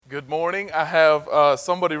Good morning. I have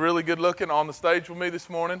somebody really good looking on the stage with me this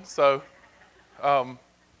morning, so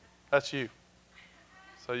that's you.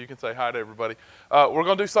 So you can say hi to everybody. We're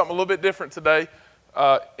going to do something a little bit different today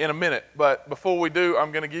in a minute, but before we do,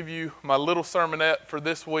 I'm going to give you my little sermonette for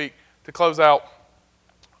this week to close out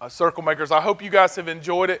Circle Makers. I hope you guys have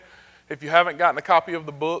enjoyed it. If you haven't gotten a copy of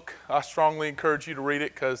the book, I strongly encourage you to read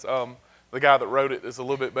it because the guy that wrote it is a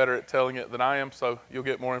little bit better at telling it than I am, so you'll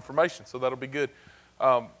get more information, so that'll be good.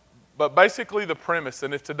 But basically the premise,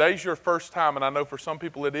 and if today's your first time, and I know for some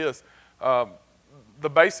people it is, the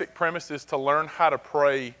basic premise is to learn how to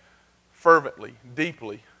pray fervently,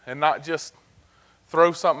 deeply, and not just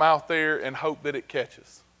throw something out there and hope that it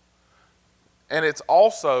catches. And it's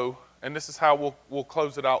also, and this is how we'll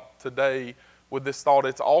close it out today with this thought,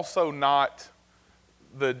 it's also not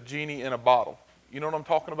the genie in a bottle. You know what I'm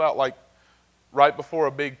talking about? Like right before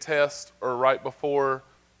a big test or right before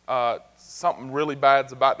something really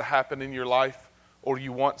bad's about to happen in your life, or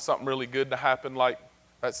you want something really good to happen, like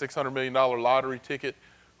that $600 million lottery ticket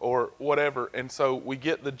or whatever. And so we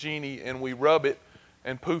get the genie and we rub it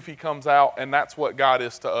and poof, he comes out, and that's what God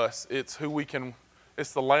is to us. It's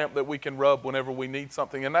it's the lamp that we can rub whenever we need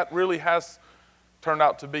something. And that really has turned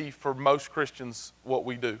out to be, for most Christians, what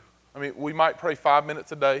we do. I mean, we might pray 5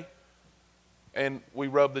 minutes a day, and we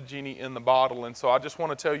rub the genie in the bottle. And so I just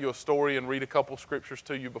want to tell you a story and read a couple scriptures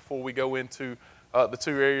to you before we go into the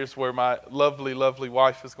two areas where my lovely, lovely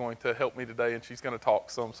wife is going to help me today, and she's going to talk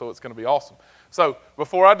some, so it's going to be awesome. So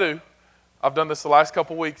before I do, I've done this the last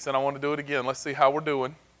couple weeks, and I want to do it again. Let's see how we're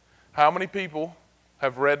doing. How many people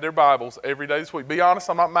have read their Bibles every day this week? Be honest.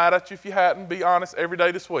 I'm not mad at you if you hadn't. Be honest every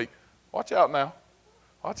day this week. Watch out now.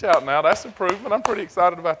 Watch out now. That's improvement. I'm pretty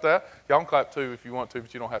excited about that. Y'all can clap too if you want to,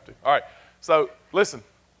 but you don't have to. All right. So listen,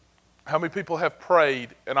 how many people have prayed,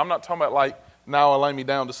 and I'm not talking about like, now I lay me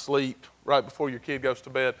down to sleep right before your kid goes to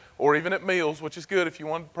bed, or even at meals, which is good. If you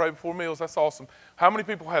want to pray before meals, that's awesome. How many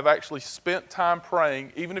people have actually spent time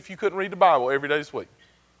praying, even if you couldn't read the Bible, every day this week?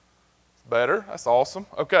 Better. That's awesome.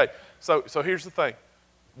 Okay, so here's the thing.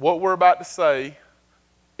 What we're about to say,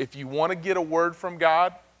 if you want to get a word from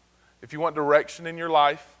God, if you want direction in your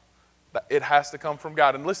life, it has to come from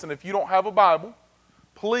God. And listen, if you don't have a Bible,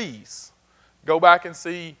 please go back and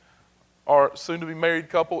see our soon-to-be married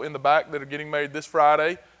couple in the back that are getting married this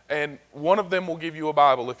Friday, and one of them will give you a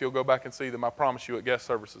Bible if you'll go back and see them. I promise you, at guest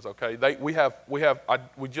services. Okay,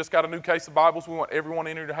 we just got a new case of Bibles. We want everyone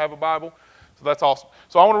in here to have a Bible, so that's awesome.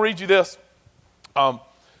 So I want to read you this.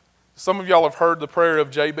 Some of y'all have heard the prayer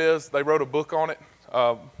of Jabez. They wrote a book on it.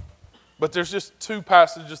 But there's just two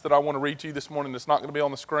passages that I want to read to you this morning that's not going to be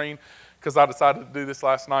on the screen because I decided to do this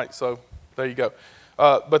last night, so there you go.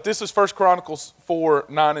 But this is 1 Chronicles 4,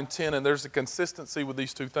 9, and 10, and there's a consistency with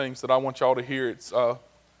these two things that I want y'all to hear. It's 1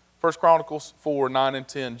 Chronicles 4, 9, and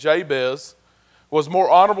 10. Jabez was more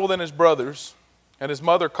honorable than his brothers, and his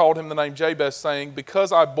mother called him the name Jabez, saying,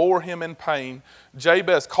 because I bore him in pain.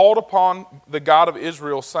 Jabez called upon the God of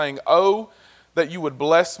Israel, saying, oh, that you would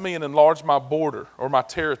bless me and enlarge my border or my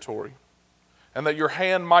territory, and that your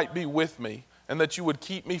hand might be with me, and that you would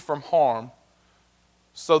keep me from harm,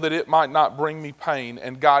 so that it might not bring me pain.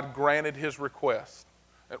 And God granted his request.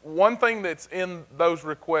 One thing that's in those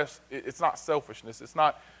requests, it's not selfishness. It's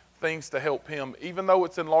not things to help him. Even though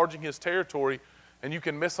it's enlarging his territory, and you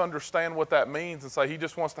can misunderstand what that means and say he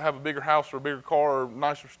just wants to have a bigger house or a bigger car or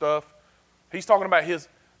nicer stuff. He's talking about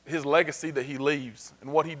his legacy that he leaves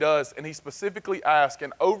and what he does. And he specifically asked,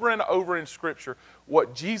 and over in Scripture,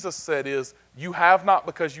 what Jesus said is, you have not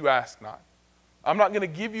because you ask not. I'm not going to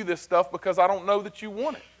give you this stuff because I don't know that you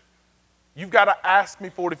want it. You've got to ask me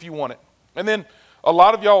for it if you want it. And then a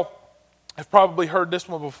lot of y'all have probably heard this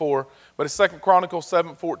one before, but it's 2 Chronicles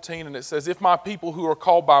 7:14, and it says, if my people who are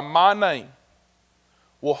called by my name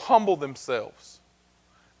will humble themselves.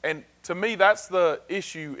 And to me, that's the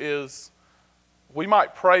issue is we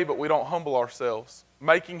might pray, but we don't humble ourselves.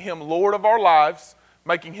 Making him Lord of our lives,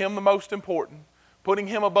 making him the most important, putting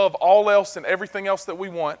him above all else and everything else that we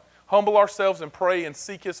want. Humble ourselves and pray and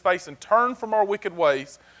seek his face and turn from our wicked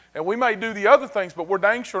ways. And we may do the other things, but we're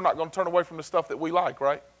dang sure not going to turn away from the stuff that we like,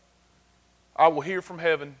 right? I will hear from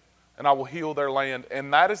heaven and I will heal their land.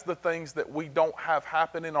 And that is the things that we don't have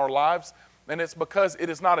happen in our lives. And it's because it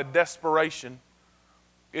is not a desperation.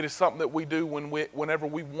 It is something that we do whenever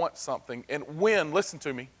we want something. And listen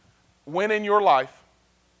to me, when in your life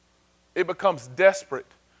it becomes desperate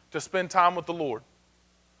to spend time with the Lord,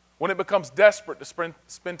 when it becomes desperate to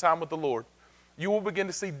spend time with the Lord, you will begin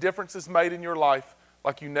to see differences made in your life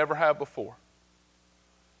like you never have before.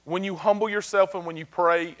 when you humble yourself and when you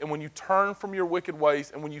pray and when you turn from your wicked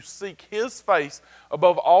ways and when you seek His face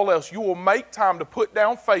above all else, you will make time to put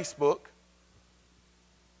down Facebook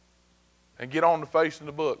and get on the face in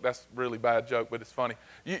the book. That's a really bad joke, but it's funny.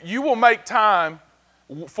 You will make time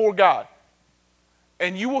for God.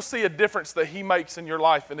 And you will see a difference that He makes in your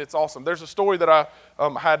life, and it's awesome. There's a story that I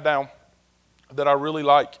had down that I really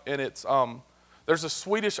like, and it's there's a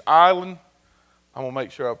Swedish island, I'm going to make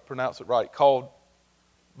sure I pronounce it right, called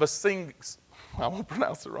Vasingso. I won't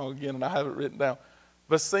pronounce it wrong again, and I have it written down.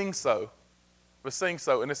 Vasingso.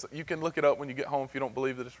 And you can look it up when you get home if you don't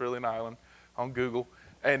believe that it's really an island on Google.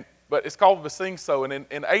 But it's called Vasingso, and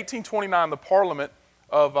in 1829, the Parliament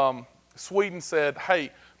of Sweden said,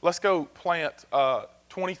 hey, let's go plant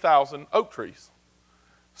 20,000 oak trees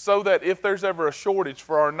so that if there's ever a shortage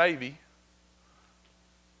for our Navy,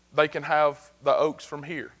 they can have the oaks from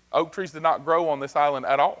here. Oak trees did not grow on this island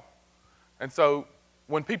at all. And so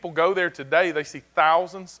when people go there today, they see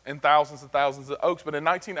thousands and thousands and thousands of oaks. But in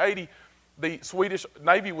 1980, the Swedish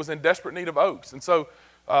Navy was in desperate need of oaks. And so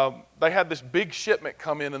they had this big shipment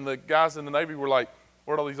come in, and the guys in the Navy were like,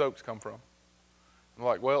 where'd all these oaks come from? And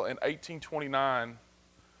like, well, in 1829,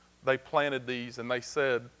 they planted these, and they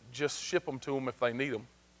said, just ship them to them if they need them.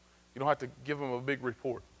 You don't have to give them a big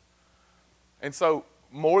report. And so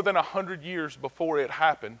more than 100 years before it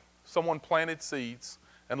happened, someone planted seeds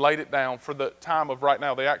and laid it down for the time of right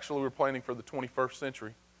now. They actually were planting for the 21st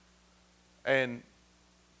century. And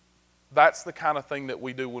that's the kind of thing that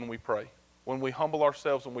we do when we pray. When we humble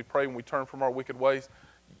ourselves, when we pray, when we turn from our wicked ways,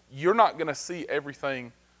 you're not going to see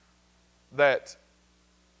everything that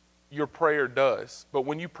your prayer does. But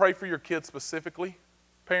when you pray for your kids specifically,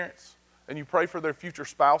 parents, and you pray for their future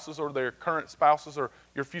spouses or their current spouses or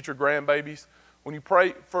your future grandbabies, when you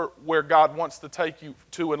pray for where God wants to take you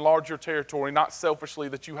to enlarge your territory, not selfishly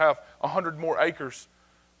that you have 100 more acres,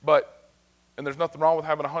 and there's nothing wrong with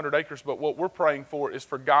having 100 acres, but what we're praying for is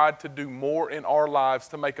for God to do more in our lives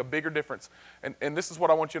to make a bigger difference. And this is what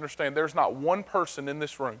I want you to understand. There's not one person in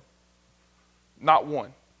this room, not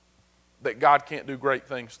one, that God can't do great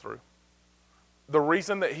things through. The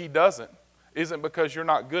reason that He doesn't isn't because you're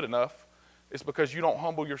not good enough. It's because you don't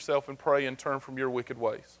humble yourself and pray and turn from your wicked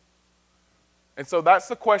ways. And so that's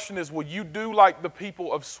the question is, will you do like the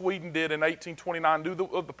people of Sweden did in 1829, do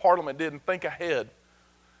what the Parliament did, and think ahead?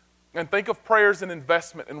 And think of prayers and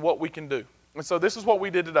investment and what we can do. And so this is what we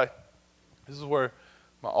did today. This is where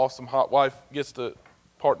my awesome hot wife gets to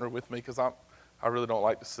partner with me because I really don't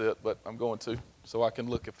like to sit, but I'm going to so I can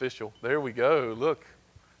look official. There we go. Look.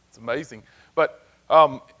 It's amazing. But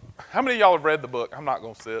how many of y'all have read the book? I'm not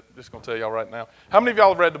going to sit. I'm just going to tell y'all right now. How many of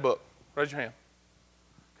y'all have read the book? Raise your hand.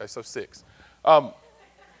 Okay, so 6.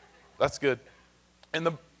 That's good. It's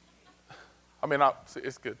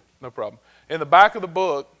good. No problem. In the back of the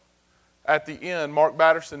book, at the end, Mark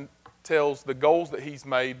Batterson tells the goals that he's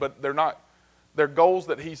made, but they're goals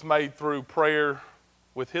that he's made through prayer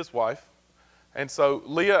with his wife. And so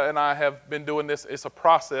Leah and I have been doing this. It's a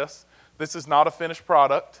process. This is not a finished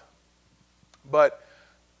product. But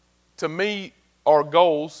to me, our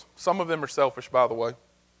goals, some of them are selfish, by the way.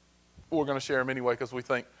 We're going to share them anyway because we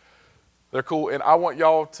think they're cool. And I want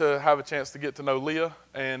y'all to have a chance to get to know Leah.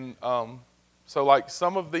 And so like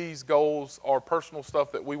some of these goals are personal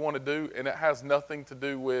stuff that we want to do, and it has nothing to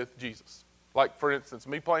do with Jesus. Like, for instance,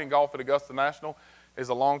 me playing golf at Augusta National is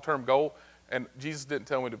a long-term goal, and Jesus didn't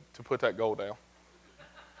tell me to put that goal down.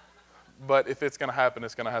 But if it's going to happen,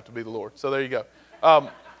 it's going to have to be the Lord. So there you go.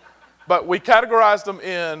 But we categorized them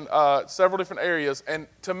in several different areas. And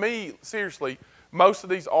to me, seriously, most of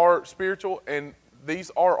these are spiritual, and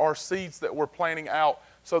these are our seeds that we're planting out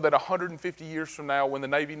so that 150 years from now, when the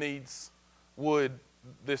Navy needs wood,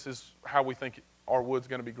 this is how we think our wood's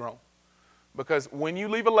going to be grown. Because when you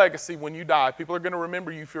leave a legacy, when you die, people are going to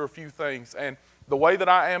remember you for a few things. And the way that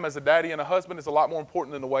I am as a daddy and a husband is a lot more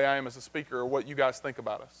important than the way I am as a speaker or what you guys think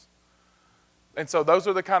about us. And so those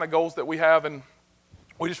are the kind of goals that we have, and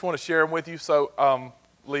we just want to share them with you. So,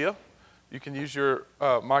 Leah, you can use your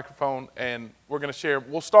microphone, and we're going to share.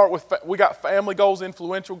 We'll start with, we got family goals,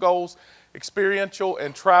 influential goals, experiential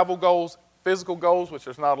and travel goals, physical goals, which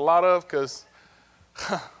there's not a lot of because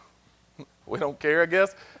we don't care, I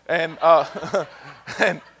guess, and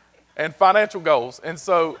and financial goals. And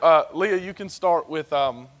so, Leah, you can start with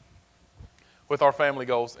our family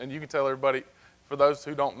goals, and you can tell everybody, for those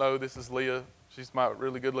who don't know, this is Leah. She's my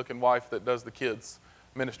really good-looking wife that does the kids'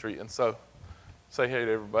 ministry. And so, say hey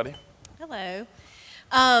to everybody. Hello.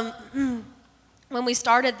 When we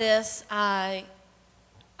started this, I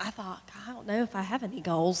thought, I don't know if I have any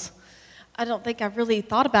goals. I don't think I've really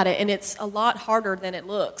thought about it, and it's a lot harder than it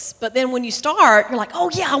looks. But then when you start, you're like, oh,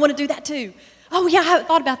 yeah, I want to do that too. Oh, yeah, I haven't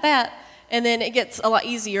thought about that. And then it gets a lot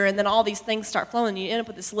easier, and then all these things start flowing. You end up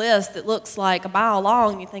with this list that looks like a mile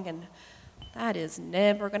long, and you're thinking, that is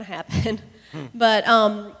never going to happen. But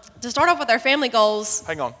to start off with our family goals.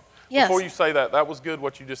 Hang on. Yes. Before you say that, that was good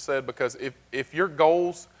what you just said, because if your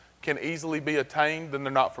goals can easily be attained, then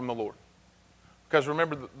they're not from the Lord. Because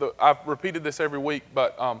remember, I've repeated this every week,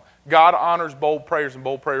 but God honors bold prayers, and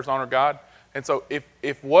bold prayers honor God. And so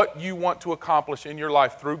if what you want to accomplish in your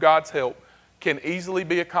life through God's help can easily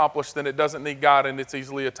be accomplished, then it doesn't need God, and it's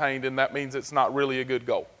easily attained, and that means it's not really a good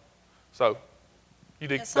goal. So you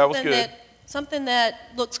did, that was good. Something that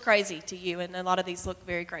looks crazy to you, and a lot of these look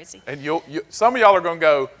very crazy. And some of y'all are going to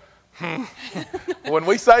go, when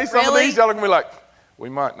we say some of these, y'all are going to be like, we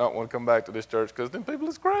might not want to come back to this church because them people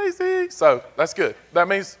is crazy. So that's good. That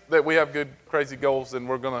means that we have good, crazy goals, and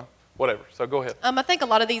we're going to whatever. So go ahead. I think a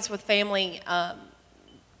lot of these with family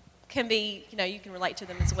can be, you can relate to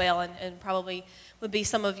them as well, and probably would be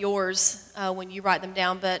some of yours when you write them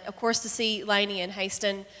down. But, of course, to see Lainey and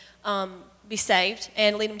Haston be saved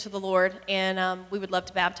and lead them to the Lord, and we would love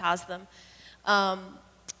to baptize them.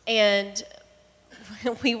 And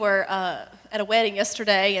we were at a wedding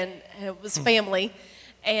yesterday, and it was family.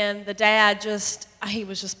 And the dad he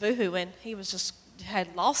was just boohooing. He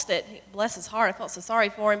had lost it. Bless his heart. I felt so sorry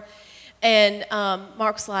for him. And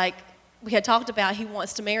Mark's like, we had talked about he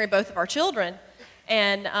wants to marry both of our children.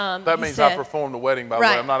 And that means I performed the wedding, by the way.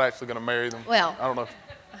 I'm not actually going to marry them. Well, I don't know.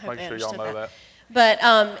 Make sure y'all know that.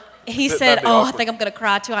 But he said, I think I'm going to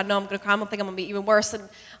cry too. I know I'm going to cry. I think I'm going to be even worse. And I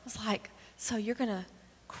was like, so you're going to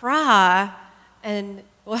cry and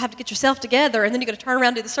we'll have to get yourself together, and then you're going to turn around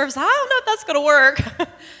and do the service. I don't know if that's going to work.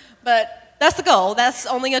 But that's the goal. That's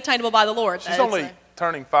only attainable by the Lord. She's only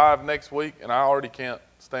turning 5 next week, and I already can't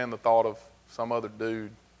stand the thought of some other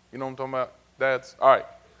dude. You know what I'm talking about? Dads? All right.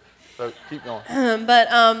 So keep going.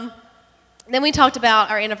 Then we talked about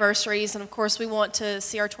our anniversaries, and of course we want to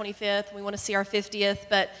see our 25th. We want to see our 50th.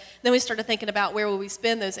 But then we started thinking about where will we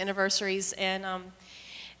spend those anniversaries, and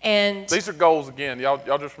these are goals again.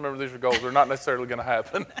 Y'all just remember these are goals. They're not necessarily going to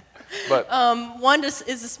happen. But one is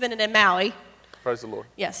to spend it in Maui. Praise the Lord.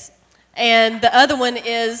 Yes. And the other one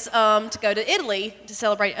is to go to Italy to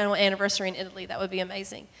celebrate an anniversary in Italy. That would be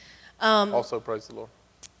amazing. Also, praise the Lord.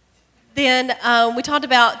 Then we talked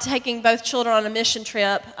about taking both children on a mission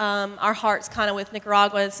trip. Our heart's kind of with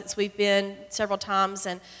Nicaragua since we've been several times,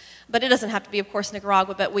 but it doesn't have to be, of course,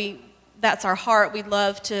 Nicaragua. But that's our heart. We'd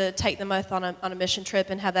love to take them both on a mission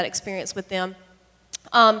trip and have that experience with them.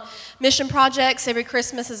 Mission projects every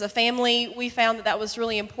Christmas as a family. We found that was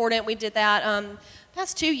really important. We did that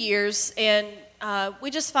past 2 years, and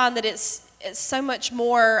we just find that it's so much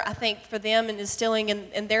more, I think, for them and instilling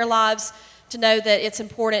in their lives to know that it's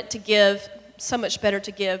important to give, so much better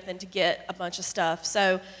to give than to get a bunch of stuff.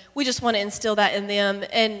 So we just want to instill that in them,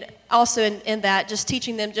 and also in that, just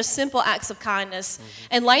teaching them just simple acts of kindness. Mm-hmm.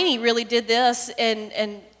 And Lainey really did this,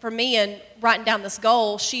 and for me, and writing down this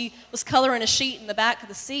goal, she was coloring a sheet in the back of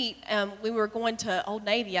the seat. We were going to Old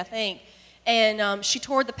Navy, I think, and she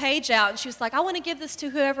tore the page out, and she was like, I want to give this to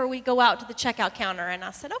whoever we go out to the checkout counter. And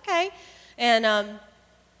I said, okay. And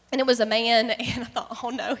it was a man, and I thought, oh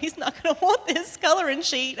no, he's not going to want this coloring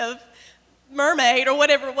sheet of mermaid or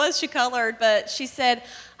whatever it was she colored. But she said,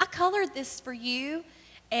 I colored this for you.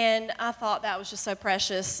 And I thought that was just so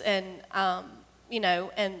precious. And,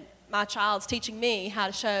 and my child's teaching me how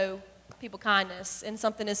to show people kindness in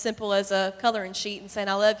something as simple as a coloring sheet and saying,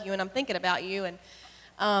 I love you and I'm thinking about you. And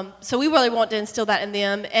so we really want to instill that in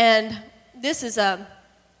them. And this is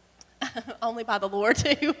only by the Lord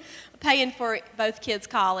too, paying for both kids'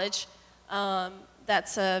 college.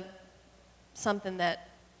 That's something that,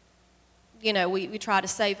 we try to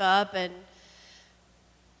save up, and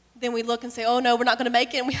then we look and say, oh no, we're not going to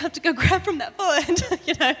make it, and we have to go grab from that fund,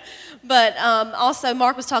 But also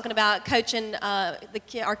Mark was talking about coaching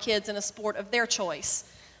our kids in a sport of their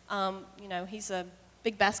choice. He's a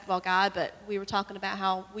big basketball guy, but we were talking about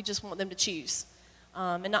how we just want them to choose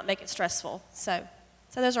and not make it stressful. So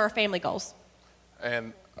those are our family goals.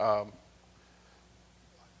 And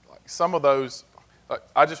some of those,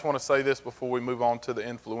 I just want to say this before we move on to the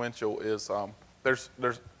influential, is there's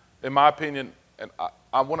in my opinion, and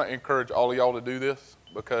I want to encourage all of y'all to do this,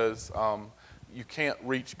 because you can't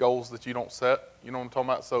reach goals that you don't set. You know what I'm talking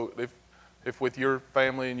about? So if with your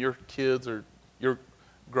family and your kids, or you're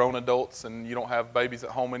grown adults and you don't have babies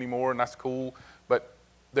at home anymore, and that's cool, but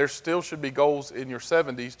there still should be goals in your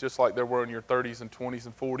 70s just like there were in your 30s and 20s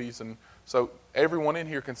and 40s. And so everyone in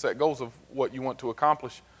here can set goals of what you want to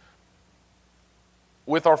accomplish.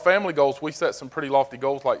 with our family goals, we set some pretty lofty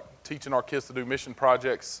goals, like teaching our kids to do mission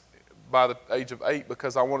projects by the age of 8,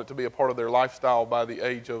 because I want it to be a part of their lifestyle by the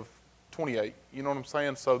age of 28. You know what I'm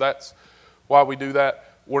saying? So that's why we do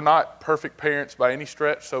that. We're not perfect parents by any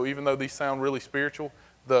stretch, so even though these sound really spiritual,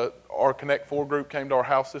 our Connect 4 group came to our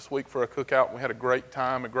house this week for a cookout, and we had a great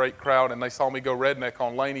time, a great crowd, and they saw me go redneck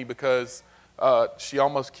on Lainey because she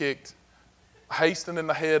almost kicked Haston in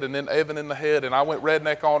the head and then Evan in the head, and I went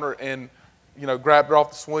redneck on her and grabbed her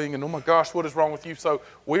off the swing, and oh my gosh, what is wrong with you? So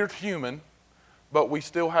we're human, but we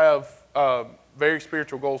still have very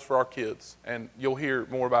spiritual goals for our kids, and you'll hear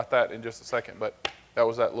more about that in just a second, but that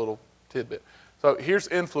was that little tidbit. So here's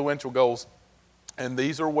influential goals, and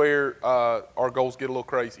these are where our goals get a little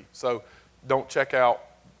crazy. So don't check out.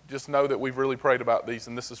 Just know that we've really prayed about these,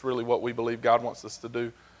 and this is really what we believe God wants us to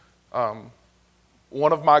do.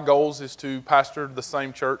 One of my goals is to pastor the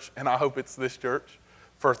same church, and I hope it's this church,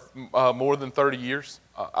 for more than 30 years.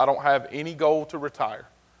 I don't have any goal to retire,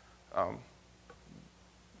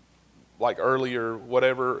 like early or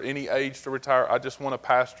whatever, any age to retire. I just want to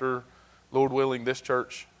pastor, Lord willing, this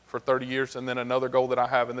church for 30 years. And then another goal that I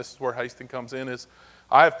have, and this is where Haston comes in, is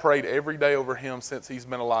I have prayed every day over him since he's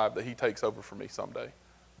been alive that he takes over for me someday.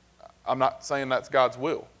 I'm not saying that's God's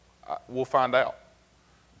will. We'll find out.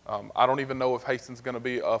 I don't even know if Haston's going to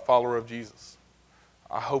be a follower of Jesus.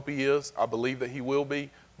 I hope he is. I believe that he will be,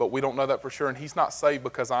 but we don't know that for sure. And he's not saved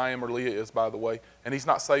because I am or Leah is, by the way. And he's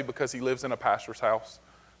not saved because he lives in a pastor's house.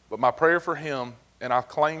 But my prayer for him, and I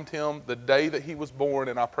claimed him the day that he was born,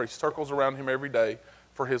 and I pray circles around him every day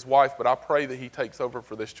for his wife, but I pray that he takes over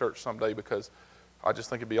for this church someday because I just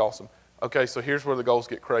think it'd be awesome. Okay, so here's where the goals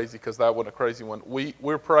get crazy, because that wasn't a crazy one.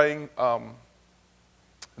 We're praying, and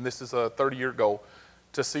this is a 30-year goal,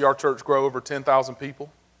 to see our church grow over 10,000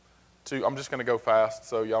 people. I'm just going to go fast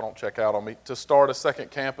so y'all don't check out on me. To start a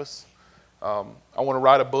second campus. I want to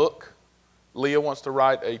write a book. Leah wants to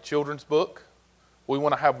write a children's book. We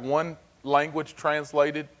want to have one language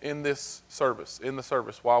translated in this service,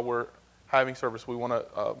 while we're having service. We want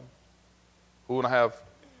to have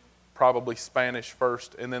probably Spanish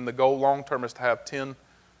first, and then the goal long term is to have 10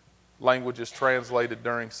 languages translated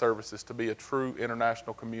during services to be a true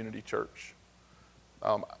international community church.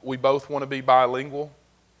 We both want to be bilingual,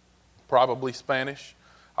 probably Spanish.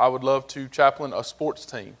 I would love to chaplain a sports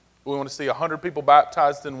team. We want to see 100 people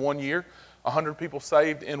baptized in 1 year, 100 people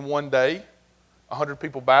saved in 1 day, 100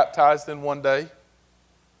 people baptized in 1 day.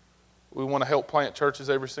 We want to help plant churches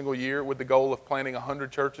every single year with the goal of planting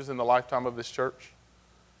 100 churches in the lifetime of this church.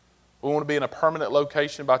 We want to be in a permanent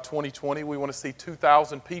location by 2020. We want to see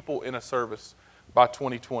 2,000 people in a service by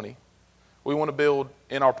 2020. We want to build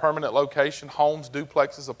in our permanent location homes,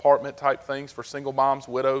 duplexes, apartment type things for single moms,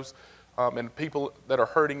 widows, and people that are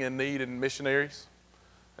hurting in need and missionaries.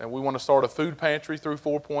 And we want to start a food pantry through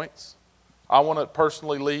 4 Points. I want to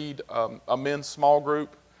personally lead a men's small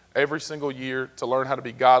group every single year to learn how to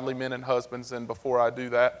be godly men and husbands. And before I do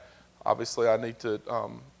that, obviously I need to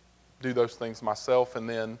do those things myself. And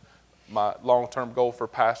then my long-term goal for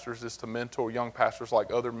pastors is to mentor young pastors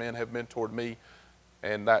like other men have mentored me.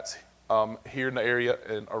 And that's here in the area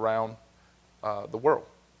and around the world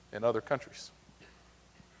in other countries.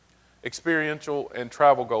 Experiential and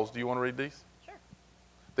travel goals. Do you want to read these? Sure.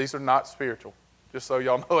 These are not spiritual, just so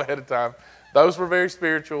y'all know ahead of time. Those were very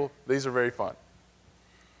spiritual. These are very fun.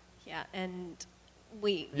 Yeah, and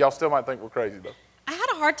y'all still might think we're crazy, though. I had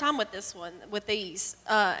a hard time with these.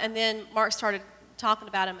 And then Mark started talking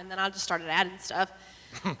about them, and then I just started adding stuff.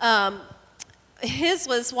 His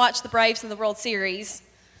was watch the Braves in the World Series.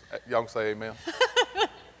 Y'all can say amen.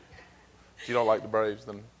 If you don't like the Braves,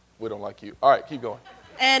 then we don't like you. All right, keep going.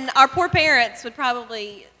 And our poor parents would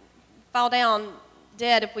probably fall down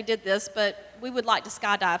dead if we did this, but we would like to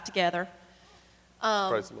skydive together.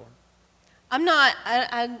 Praise the Lord. I'm not,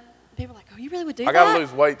 people are like, oh, you really would do that? I got to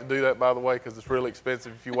lose weight to do that, by the way, because it's really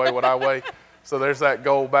expensive if you weigh what I weigh. So there's that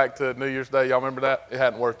goal back to New Year's Day. Y'all remember that? It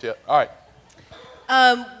hadn't worked yet. All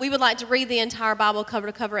right. We would like to read the entire Bible cover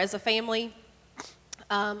to cover as a family.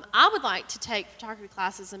 I would like to take photography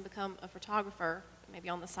classes and become a photographer, maybe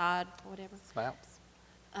on the side or whatever. Snaps.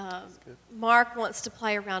 Mark wants to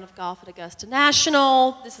play a round of golf at Augusta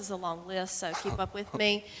National. This is a long list, so keep up with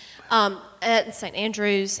me. At St.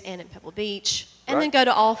 Andrews and at Pebble Beach. And then go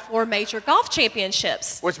to all 4 major golf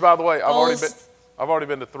championships. Which, by the way, I've already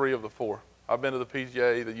been to 3 of the 4. I've been to the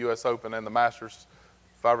PGA, the U.S. Open, and the Masters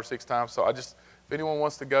 5 or 6 times. So if anyone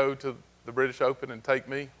wants to go to the British Open and take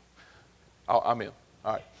me, I'm in.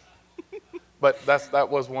 All right. But that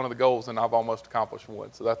was one of the goals, and I've almost accomplished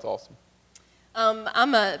one, so that's awesome.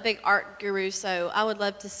 I'm a big art guru, so I would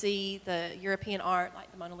love to see the European art,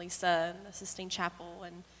 like the Mona Lisa and the Sistine Chapel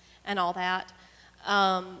and all that.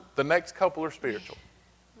 The next couple are spiritual.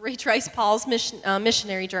 Retrace Paul's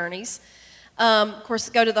missionary journeys. Of course,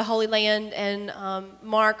 go to the Holy Land, and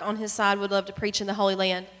Mark on his side would love to preach in the Holy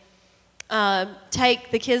Land.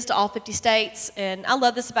 Take the kids to all 50 states, and I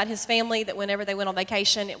love this about his family, that whenever they went on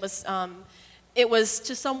vacation, it was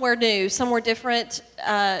to somewhere new, somewhere different,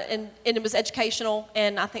 and it was educational,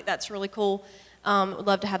 and I think that's really cool. Would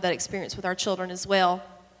love to have that experience with our children as well.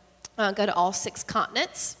 Go to all 6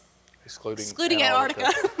 continents. Excluding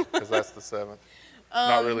Antarctica. Because that's the 7th.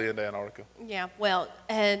 Not really into Antarctica. Yeah, well,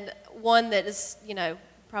 and one that is,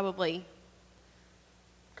 probably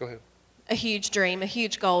Go ahead. a huge dream, a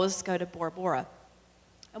huge goal is to go to Bora Bora.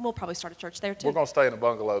 And we'll probably start a church there too. We're going to stay in a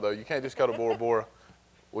bungalow, though. You can't just go to Bora Bora.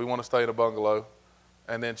 We want to stay in a bungalow.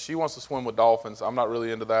 And then she wants to swim with dolphins. I'm not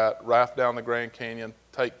really into that. Raft down the Grand Canyon.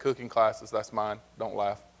 Take cooking classes. That's mine. Don't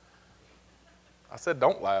laugh. I said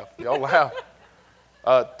don't laugh. Y'all laugh.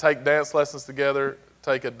 Take dance lessons together.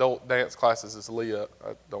 Take adult dance classes. It's Leah.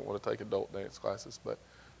 I don't want to take adult dance classes.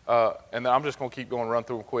 And then I'm just going to keep going, run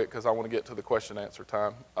through them quick because I want to get to the question and answer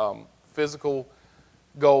time. Physical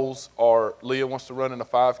goals are Leah wants to run in a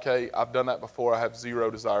 5K. I've done that before. I have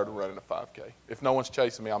zero desire to run in a 5K. If no one's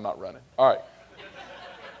chasing me, I'm not running. All right.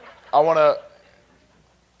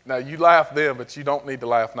 Now you laugh then, but you don't need to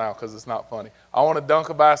laugh now because it's not funny. I want to dunk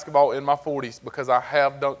a basketball in my 40s because I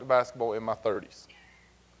have dunked a basketball in my 30s.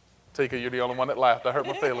 Tika, you're the only one that laughed. That hurt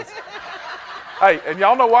my feelings. Hey, and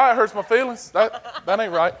y'all know why it hurts my feelings? That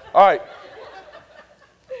ain't right. All right.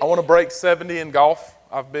 I want to break 70 in golf.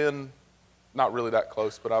 I've been not really that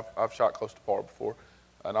close, but I've shot close to par before,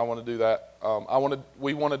 and I want to do that.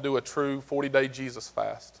 We want to do a true 40-day Jesus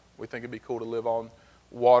fast. We think it'd be cool to live on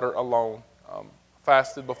water alone.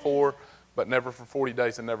 Fasted before, but never for 40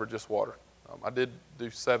 days and never just water. I did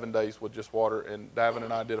do 7 days with just water, and Davin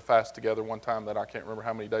and I did a fast together one time that I can't remember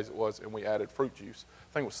how many days it was, and we added fruit juice.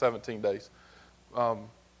 I think it was 17 days,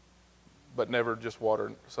 but never just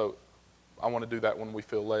water. So I want to do that when we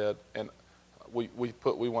feel led, and we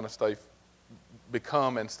want to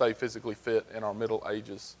become and stay physically fit in our middle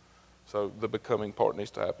ages. So the becoming part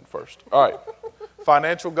needs to happen first. All right.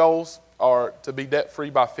 Financial goals are to be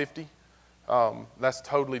debt-free by 50. That's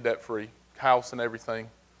totally debt-free, house and everything.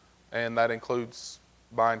 And that includes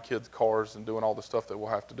buying kids cars and doing all the stuff that we'll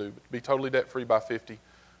have to do. But be totally debt-free by 50.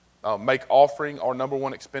 Make offering our number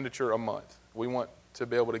one expenditure a month. We want to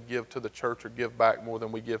be able to give to the church or give back more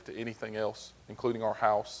than we give to anything else, including our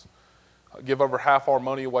house. Give over half our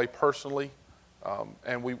money away personally.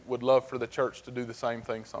 And we would love for the church to do the same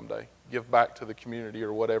thing someday. Give back to the community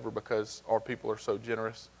or whatever, because our people are so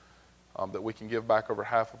generous that we can give back over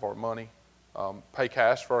half of our money. Pay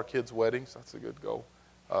cash for our kids' weddings. That's a good goal.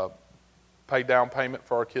 Pay down payment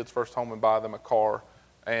for our kids' first home and buy them a car.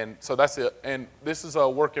 And so that's it. And this is a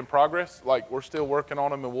work in progress. Like, we're still working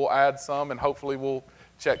on them, and we'll add some, and hopefully we'll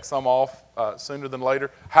check some off sooner than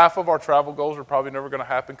later. Half of our travel goals are probably never going to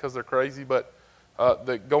happen because they're crazy, but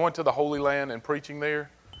going to the Holy Land and preaching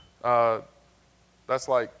there, that's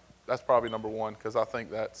probably number one, because I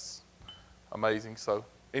think that's amazing. So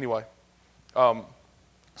anyway,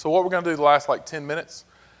 so what we're going to do the last 10 minutes,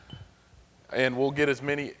 and we'll get as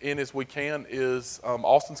many in as we can, is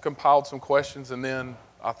Austin's compiled some questions, and then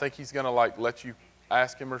I think he's going to let you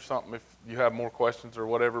ask him or something if you have more questions or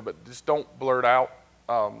whatever, but just don't blurt out,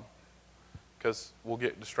 because we'll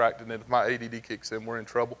get distracted, and if my ADD kicks in, we're in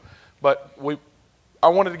trouble. But I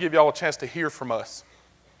wanted to give y'all a chance to hear from us,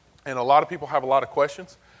 and a lot of people have a lot of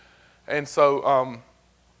questions, and so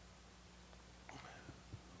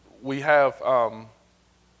we have,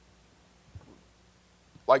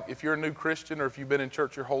 if you're a new Christian or if you've been in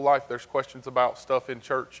church your whole life, there's questions about stuff in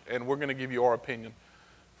church, and we're going to give you our opinion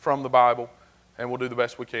from the Bible, and we'll do the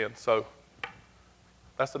best we can. So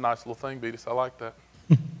that's a nice little thing, Beatus. I like that.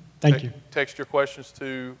 Thank you. Text your questions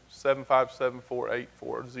to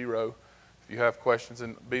 757-4840 if you have questions.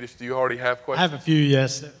 And Beatus, do you already have questions? I have a few,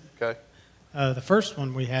 yes. Okay. The first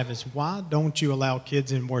one we have is, why don't you allow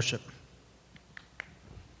kids in worship?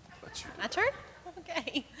 My turn?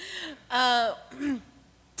 Okay.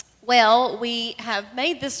 Well, we have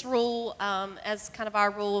made this rule as kind of our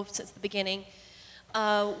rule since the beginning.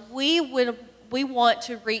 We want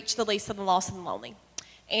to reach the least of the lost and the lonely,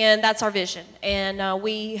 and that's our vision, and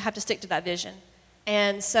we have to stick to that vision.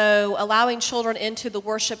 And so allowing children into the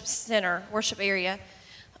worship center, worship area,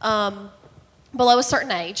 below a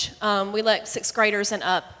certain age, we let 6th graders and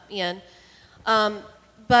up in.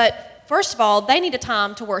 But first of all, they need a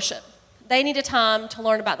time to worship. they need a time to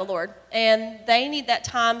learn about the Lord. And they need that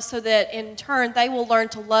time so that in turn they will learn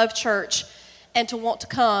to love church and to want to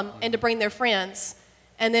come and to bring their friends.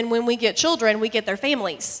 And then when we get children, we get their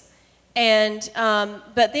families. And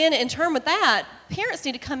but then in turn with that, parents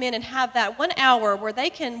need to come in and have that 1 hour where they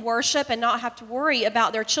can worship and not have to worry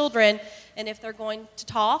about their children and if they're going to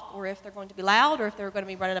talk or if they're going to be loud or if they're going to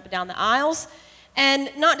be running up and down the aisles. And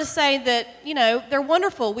not to say that, they're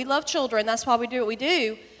wonderful. We love children. That's why we do what we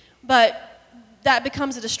do. But that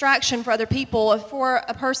becomes a distraction for other people, for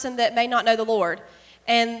a person that may not know the Lord.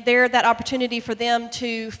 And they're that opportunity for them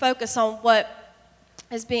to focus on what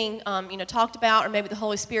is being, talked about, or maybe the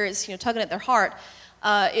Holy Spirit is, tugging at their heart.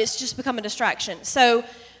 It's just become a distraction. So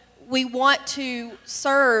we want to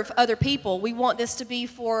serve other people. We want this to be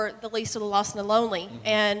for the least of the lost and the lonely. Mm-hmm.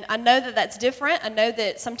 And I know that that's different. I know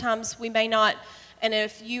that sometimes we may not, and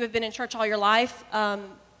if you have been in church all your life,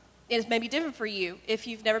 it may be different for you. If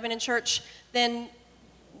you've never been in church, then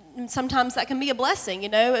sometimes that can be a blessing,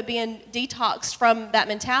 being detoxed from that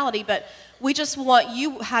mentality. But we just want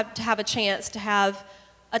you to have a chance to have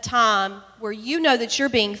a time where you know that you're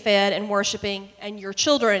being fed and worshiping, and your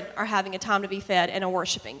children are having a time to be fed and are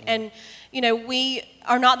worshiping. And, we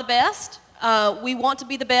are not the best. We want to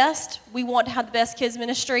be the best. We want to have the best kids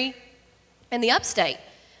ministry in the upstate.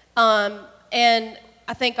 And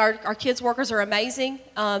I think our kids workers are amazing.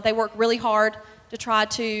 They work really hard to try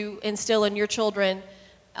to instill in your children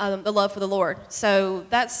the love for the Lord. So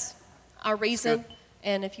that's our reason. Good.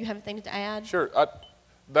 And if you have anything to add. Sure.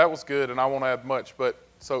 That was good, and I won't add much. But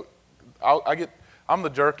so I'm the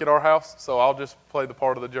jerk at our house, so I'll just play the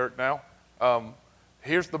part of the jerk now.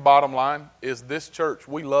 Here's the bottom line: is this church,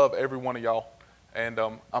 we love every one of y'all, and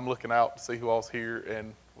I'm looking out to see who all's here,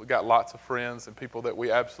 and we got lots of friends and people that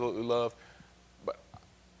we absolutely love. But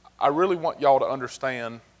I really want y'all to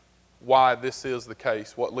understand why this is the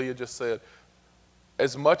case. What Leah just said.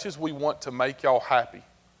 As much as we want to make y'all happy,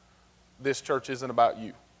 this church isn't about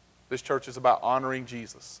you. This church is about honoring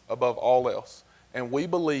Jesus above all else. And we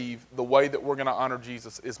believe the way that we're going to honor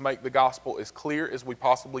Jesus is make the gospel as clear as we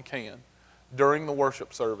possibly can during the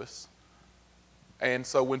worship service. And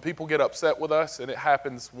so when people get upset with us, and it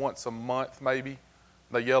happens once a month maybe,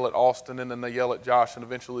 they yell at Austin and then they yell at Josh, and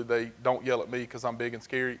eventually they don't yell at me because I'm big and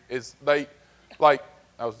scary, that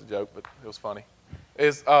was a joke, but it was funny,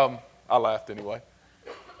 I laughed anyway.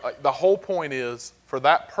 The whole point is, for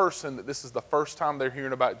that person that this is the first time they're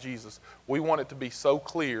hearing about Jesus, we want it to be so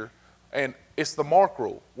clear. And it's the Mark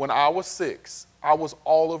rule. When I was 6, I was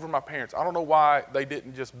all over my parents. I don't know why they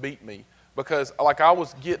didn't just beat me, because I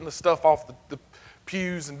was getting the stuff off the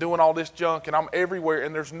pews and doing all this junk, and I'm everywhere,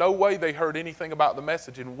 and there's no way they heard anything about the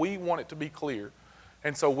message, and we want it to be clear.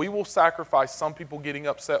 And so we will sacrifice some people getting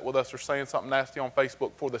upset with us or saying something nasty on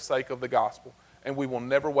Facebook for the sake of the gospel, and we will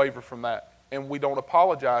never waver from that. And we don't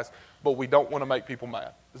apologize, but we don't want to make people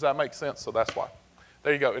mad. Does that make sense? So that's why.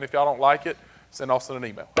 There you go. And if y'all don't like it, send Austin an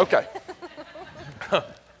email. Okay.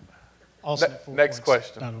 Next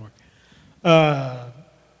question.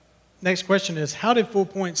 Next question is, how did 4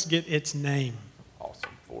 Points get its name? Awesome.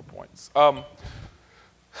 4 points.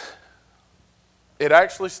 It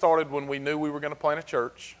actually started when we knew we were going to plant a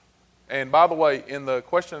church. And by the way, in the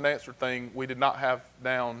question and answer thing, we did not have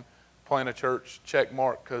down plant a church check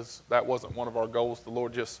mark, because that wasn't one of our goals. The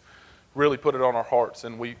Lord just really put it on our hearts,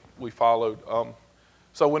 and we followed.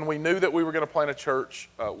 So when we knew that we were going to plant a church,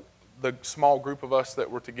 the small group of us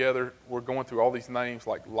that were together were going through all these names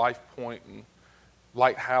like Life Point and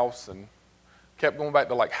Lighthouse, and kept going back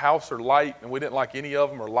to like House or Light, and we didn't like any of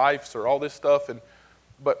them, or Lifes or all this stuff.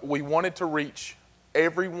 But we wanted to reach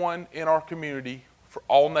everyone in our community for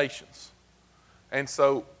all nations. And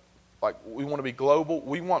so we want to be global.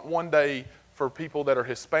 We want one day for people that are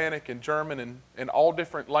Hispanic and German and all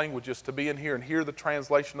different languages to be in here and hear the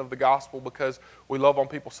translation of the gospel, because we love on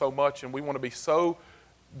people so much, and we want to be so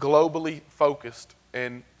globally focused.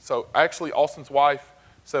 And so actually Austin's wife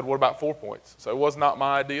said, what about 4 Points? So it was not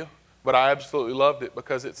my idea, but I absolutely loved it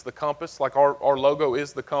because it's the compass. Like our logo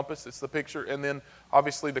is the compass. It's the picture. And then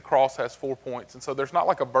obviously the cross has 4 points. And so there's not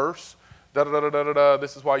like a verse, da-da-da-da-da-da,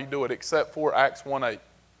 this is why you do it, except for Acts 1:8.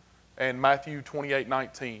 And Matthew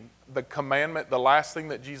 28:19, the commandment, the last thing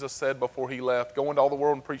that Jesus said before he left, go into all the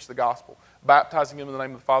world and preach the gospel, baptizing them in the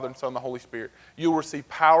name of the Father and Son and the Holy Spirit. You will receive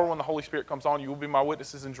power when the Holy Spirit comes on. You will be my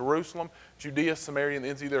witnesses in Jerusalem, Judea, Samaria, and the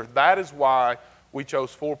ends of the earth. That is why we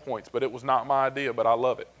chose 4 points, but it was not my idea, but I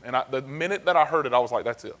love it. And the minute that I heard it, I was like,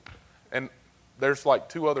 that's it. And there's like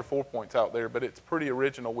 2 other 4 points out there, but it's pretty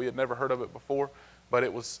original. We had never heard of it before, but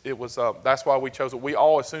it was that's why we chose it. We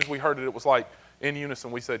all, as soon as we heard it, it was like in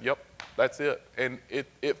unison. We said, yep, that's it. And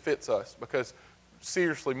it fits us because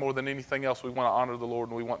seriously, more than anything else, we want to honor the Lord,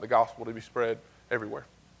 and we want the gospel to be spread everywhere.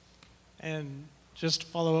 And just to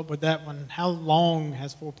follow up with that one, how long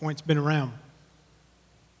has 4 Points been around?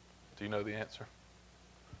 Do you know the answer?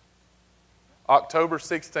 October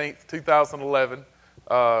 16th, 2011,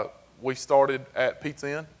 we started at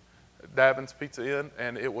Pizza Inn, Davin's Pizza Inn,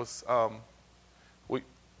 and it was,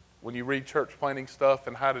 when you read church planning stuff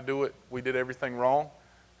and how to do it, we did everything wrong.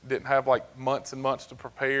 Didn't have like months and months to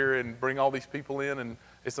prepare and bring all these people in, and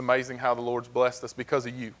it's amazing how the Lord's blessed us because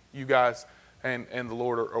of you. You guys and the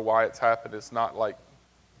Lord are why it's happened. It's not like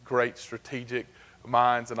great strategic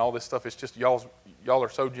minds and all this stuff. It's just y'all are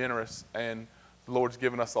so generous, and the Lord's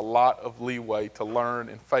given us a lot of leeway to learn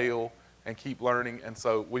and fail and keep learning. And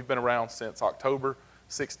so we've been around since October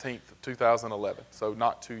 16th, 2011, so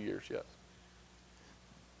not 2 years yet.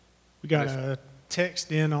 We got a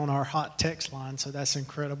text in on our hot text line, so that's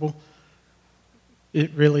incredible.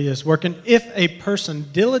 It really is working. If a person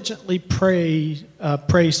diligently prays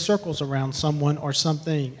circles around someone or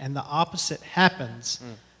something and the opposite happens,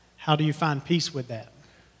 how do you find peace with that?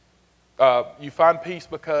 You find peace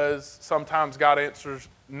because sometimes God answers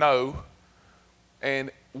no,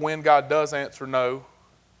 and when God does answer no,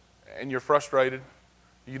 and you're frustrated,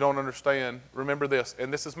 you don't understand, remember this,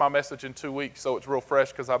 and this is my message in 2 weeks, so it's real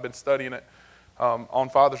fresh because I've been studying it. On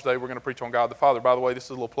Father's Day, we're going to preach on God the Father. By the way, this is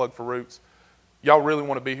a little plug for Roots. Y'all really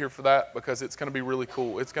want to be here for that because it's going to be really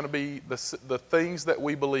cool. It's going to be the things that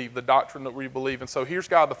we believe, the doctrine that we believe. And so here's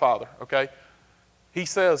God the Father, okay? He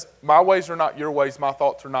says, my ways are not your ways, my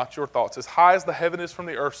thoughts are not your thoughts. As high as the heaven is from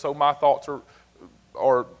the earth, so my thoughts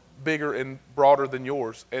are bigger and broader than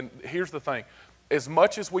yours. And here's the thing. As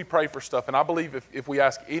much as we pray for stuff, and I believe if we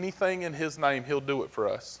ask anything in His name, He'll do it for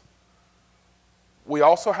us. We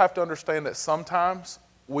also have to understand that sometimes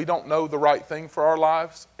we don't know the right thing for our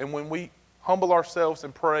lives. And when we humble ourselves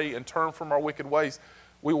and pray and turn from our wicked ways,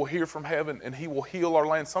 we will hear from heaven and He will heal our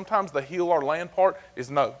land. Sometimes the heal our land part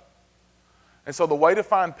is no. And so the way to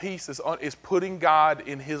find peace is putting God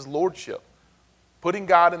in His lordship, putting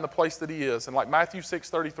God in the place that He is. And like Matthew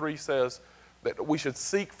 6:33 says, that we should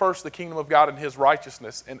seek first the kingdom of God and His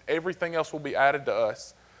righteousness, and everything else will be added to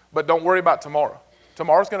us. But don't worry about tomorrow.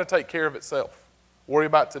 Tomorrow's going to take care of itself. Worry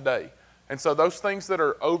about today. And so those things that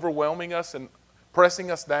are overwhelming us and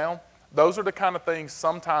pressing us down, those are the kind of things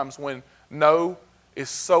sometimes when no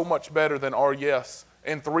is so much better than our yes.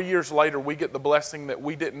 And 3 years later, we get the blessing that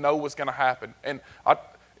we didn't know was going to happen. And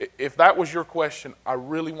if that was your question, I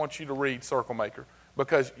really want you to read Circle Maker,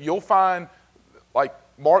 because you'll find, like,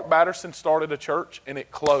 Mark Batterson started a church and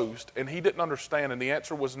it closed, and he didn't understand, and the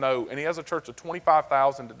answer was no. And he has a church of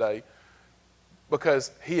 25,000 today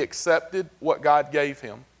because he accepted what God gave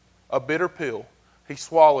him, a bitter pill. He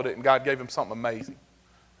swallowed it, and God gave him something amazing.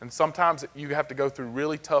 And sometimes you have to go through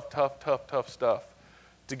really tough stuff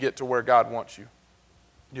to get to where God wants you.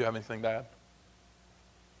 Do you have anything to add?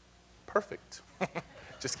 Perfect.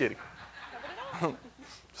 Just kidding.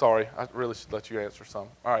 Sorry, I really should let you answer some.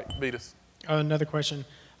 All right, beat us. Another question.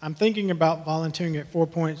 I'm thinking about volunteering at 4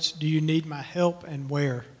 Points. Do you need my help, and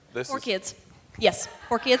where? 4 kids. Yes,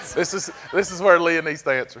 4 kids. This is where Leah needs to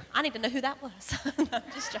answer. I need to know who that was. No, I'm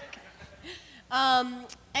just joking.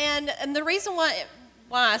 And the reason why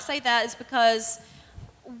I say that is because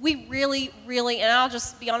we really, and I'll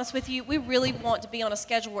just be honest with you, we really want to be on a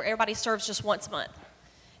schedule where everybody serves just once a month.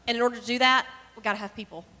 And in order to do that, we've got to have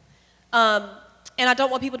people. And I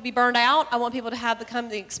don't want people to be burned out. I want people to have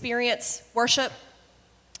the experience worship.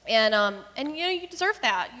 And you know, you deserve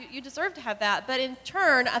that. You deserve to have that. But in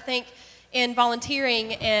turn, I think in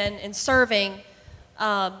volunteering and in serving,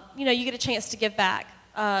 you know, you get a chance to give back.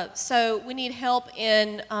 So we need help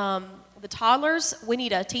in the toddlers. We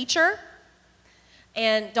need a teacher.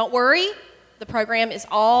 And don't worry, the program is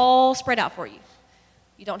all spread out for you.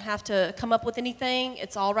 You don't have to come up with anything.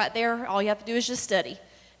 It's all right there. All you have to do is just study.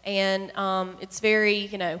 And it's very,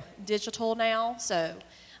 you know, digital now. So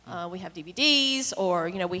we have DVDs, or,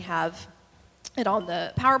 you know, we have it on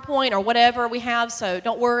the PowerPoint or whatever we have. So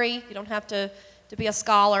don't worry. You don't have to be a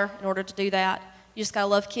scholar in order to do that. You just got to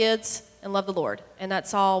love kids and love the Lord. And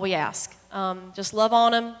that's all we ask. Just love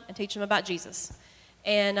on them and teach them about Jesus.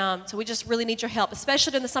 And so we just really need your help,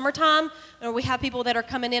 especially in the summertime, where we have people that are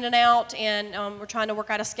coming in and out, and we're trying to work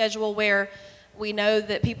out a schedule where we know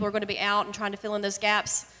that people are going to be out and trying to fill in those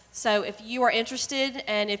gaps. So if you are interested,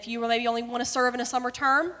 and if you maybe only want to serve in a summer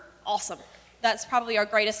term, awesome. That's probably our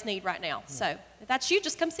greatest need right now. So if that's you,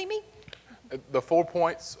 just come see me. The 4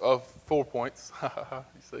 points of 4 points,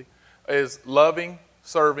 you see, is loving,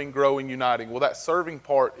 serving, growing, uniting. Well, that serving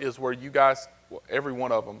part is where you guys, every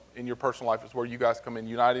one of them in your personal life, is where you guys come in,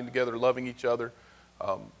 uniting together, loving each other,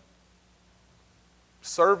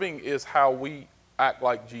 serving is how we act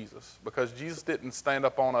like Jesus, because Jesus didn't stand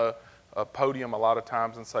up on a podium a lot of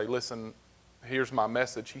times and say, listen, here's my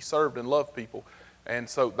message. He served and loved people. And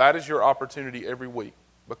so that is your opportunity every week,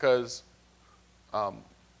 because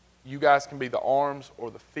you guys can be the arms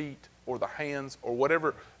or the feet or the hands or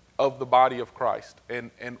whatever of the body of Christ.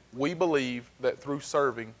 And we believe that through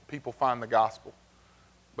serving, people find the gospel,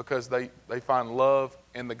 because they find love,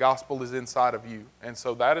 and the gospel is inside of you. And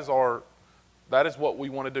so that is what we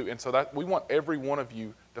want to do. And so that we want every one of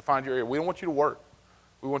you to find your area. We don't want you to work.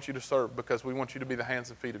 We want you to serve, because we want you to be the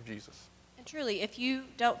hands and feet of Jesus. And truly, if you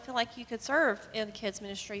don't feel like you could serve in the kids'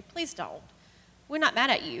 ministry, please don't. We're not mad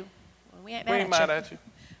at you. We ain't mad at you.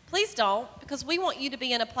 Please don't, because we want you to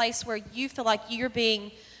be in a place where you feel like you're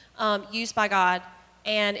being used by God.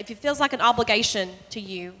 And if it feels like an obligation to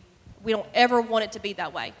you, we don't ever want it to be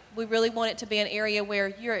that way. We really want it to be an area where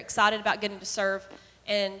you're excited about getting to serve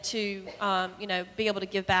and to be able to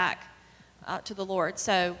give back to the Lord.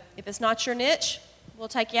 So if it's not your niche, we'll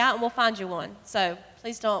take you out and we'll find you one. So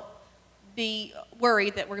please don't be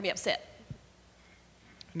worried that we're going to be upset.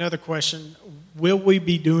 Another question, will we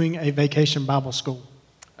be doing a vacation Bible school?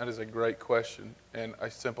 That is a great question, and a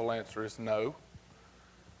simple answer is no.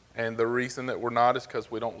 And the reason that we're not is because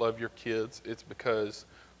we don't love your kids. It's because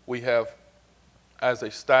we have, as a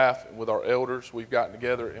staff with our elders, we've gotten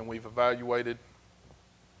together and we've evaluated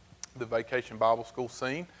the vacation Bible school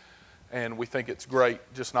scene, and we think it's great,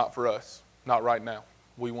 just not for us, not right now.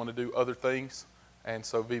 We want to do other things, and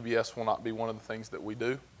so VBS will not be one of the things that we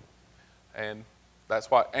do. And that's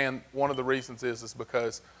why, and one of the reasons is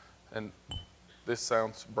because, and this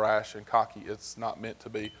sounds brash and cocky, it's not meant to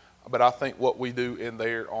be, but I think what we do in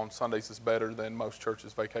there on Sundays is better than most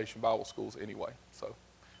churches' vacation Bible schools anyway. So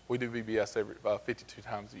we do VBS every 52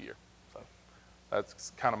 times a year. So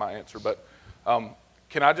that's kind of my answer. But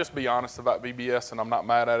can I just be honest about VBS? And I'm not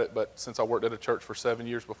mad at it, but since I worked at a church for 7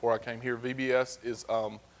 years before I came here, VBS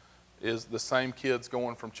is the same kids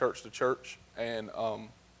going from church to church, and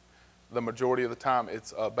the majority of the time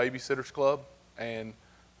it's a babysitter's club. And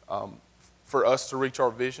for us to reach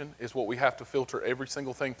our vision is what we have to filter every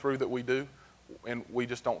single thing through that we do, and we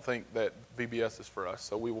just don't think that VBS is for us.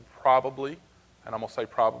 So we will probably, and I'm going to say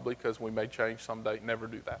probably because we may change someday, never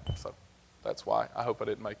do that. So that's why. I hope I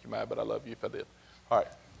didn't make you mad, but I love you if I did. All right.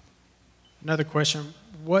 Another question,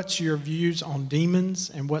 what's your views on demons,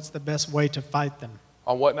 and what's the best way to fight them?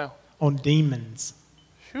 On what now? On demons.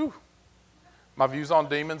 Phew. My views on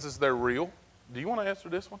demons is they're real. Do you want to answer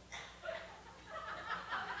this one?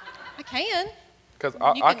 I can. Because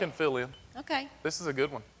I can fill in. Okay. This is a good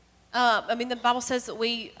one. The Bible says that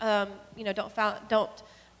we, don't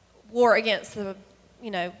war against the,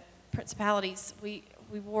 principalities. We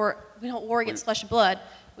don't war against flesh and blood.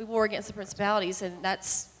 We war against the principalities, and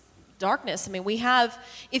that's darkness. I mean, we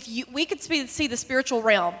could see the spiritual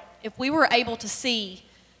realm. If we were able to see,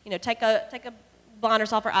 take a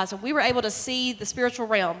blinders off our eyes, and we were able to see the spiritual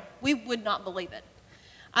realm, we would not believe it.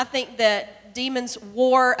 I think that demons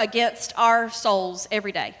war against our souls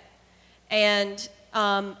every day. And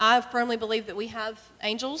I firmly believe that we have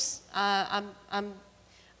angels. I've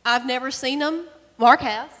never seen them. Mark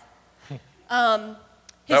has.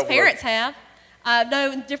 His parents have. I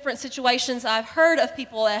know in different situations I've heard of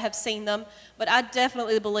people that have seen them, but I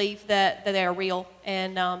definitely believe that they are real,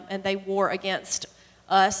 and they war against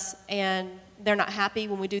us, and they're not happy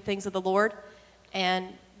when we do things of the Lord, and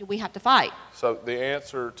we have to fight. So the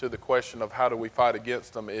answer to the question of how do we fight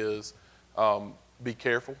against them is be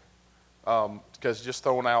careful, because just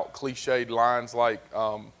throwing out cliched lines like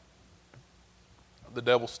the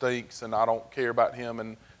devil stinks and I don't care about him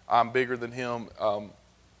and I'm bigger than him,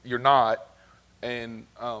 you're not. And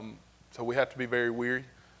so we have to be very weary.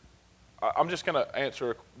 I'm just going to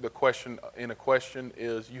answer the question in a question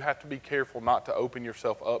is you have to be careful not to open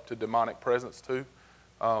yourself up to demonic presence too.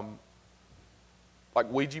 Like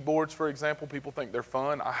Ouija boards, for example, people think they're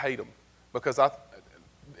fun. I hate them because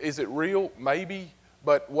is it real? Maybe.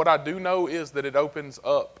 But what I do know is that it opens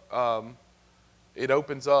up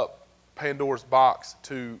Pandora's box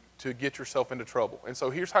to get yourself into trouble. And so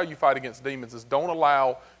here's how you fight against demons is don't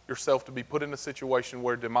allow yourself to be put in a situation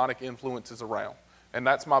where demonic influence is around. And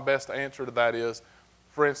that's my best answer to that is,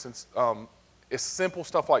 for instance, it's simple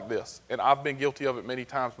stuff like this. And I've been guilty of it many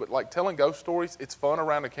times. But like telling ghost stories, it's fun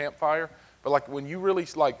around a campfire. But like when you really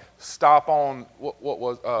like stop on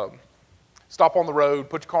stop on the road,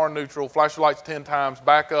 put your car in neutral, flash your lights 10 times,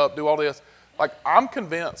 back up, do all this. Like I'm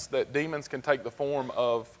convinced that demons can take the form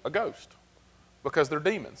of a ghost because they're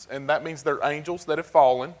demons. And that means they're angels that have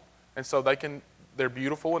fallen. And so they're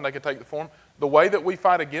beautiful and they can take the form. The way that we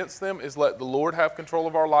fight against them is let the Lord have control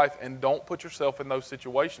of our life and don't put yourself in those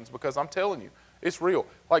situations, because I'm telling you, it's real.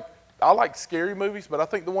 Like, I like scary movies, but I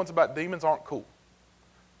think the ones about demons aren't cool.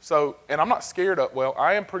 So, and I'm not scared of, well,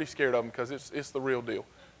 I am pretty scared of them because it's the real deal.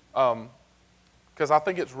 Because I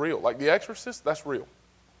think it's real. Like The Exorcist, that's real.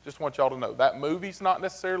 Just want y'all to know. That movie's not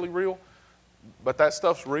necessarily real, but that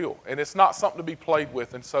stuff's real. And it's not something to be played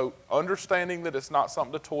with. And so understanding that it's not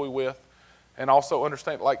something to toy with, and also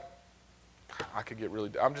understand, like, I could get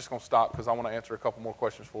really, I'm just going to stop because I want to answer a couple more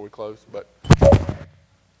questions before we close. But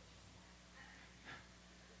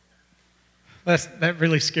that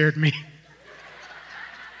really scared me.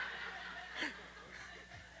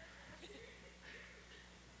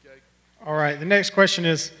 All right, the next question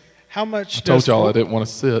is, how much I told y'all I didn't want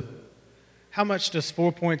to sit. How much does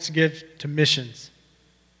 4 Points give to missions?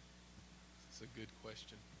 That's a good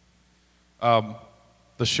question.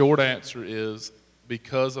 The short answer is,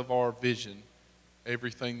 because of our vision,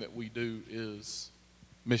 everything that we do is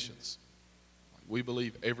missions. We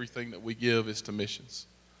believe everything that we give is to missions.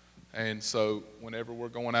 And so whenever we're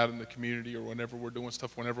going out in the community or whenever we're doing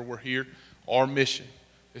stuff, whenever we're here, our mission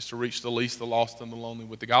is to reach the least, the lost, and the lonely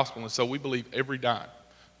with the gospel. And so we believe every dime.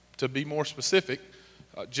 To be more specific,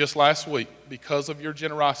 just last week, because of your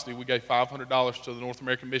generosity, we gave $500 to the North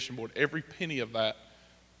American Mission Board. Every penny of that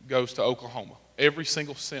goes to Oklahoma. Every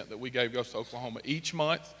single cent that we gave goes to Oklahoma. Each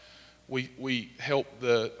month, we help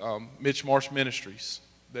the Mitch Marsh Ministries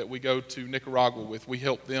that we go to Nicaragua with. We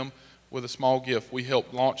help them with a small gift. We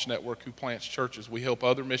help Launch Network, who plants churches. We help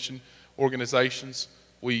other mission organizations.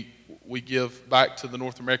 We give back to the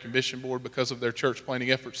North American Mission Board because of their church planting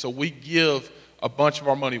efforts. So we give a bunch of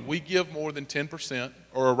our money. We give more than 10%,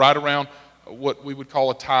 or right around what we would call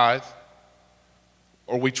a tithe,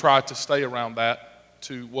 or we try to stay around that,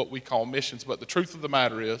 to what we call missions. But the truth of the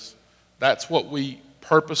matter is, that's what we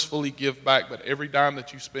purposefully give back. But every dime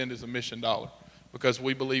that you spend is a mission dollar, because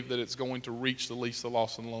we believe that it's going to reach the least, the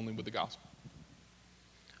lost, and the lonely with the gospel.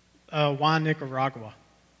 Why Nicaragua?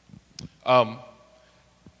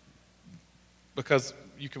 Because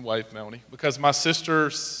you can wave, Melanie. Because my sister,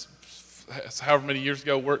 however many years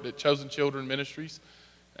ago, worked at Chosen Children Ministries,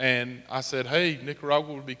 and I said, hey,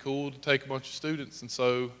 Nicaragua would be cool to take a bunch of students. And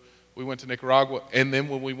so we went to Nicaragua, and then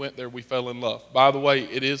when we went there, we fell in love. By the way,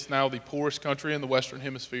 it is now the poorest country in the Western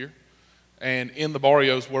Hemisphere, and in the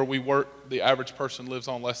barrios where we work, the average person lives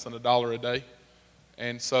on less than $1 a day.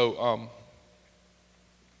 And so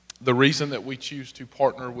the reason that we choose to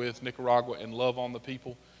partner with Nicaragua and love on the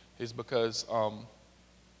people is because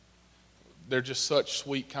they're just such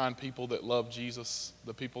sweet, kind people that love Jesus,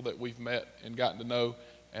 the people that we've met and gotten to know,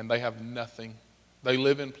 and they have nothing. They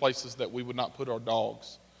live in places that we would not put our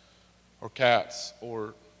dogs or cats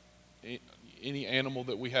or any animal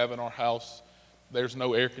that we have in our house. There's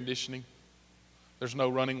no air conditioning. There's no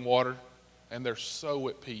running water, and they're so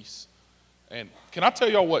at peace. And can I tell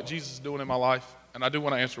y'all what Jesus is doing in my life? And I do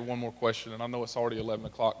want to answer one more question, and I know it's already 11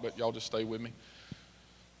 o'clock, but y'all just stay with me.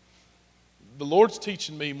 The Lord's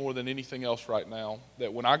teaching me more than anything else right now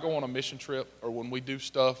that when I go on a mission trip, or when we do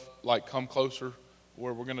stuff like Come Closer,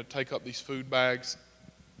 where we're going to take up these food bags,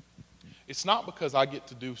 it's not because I get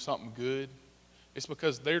to do something good. It's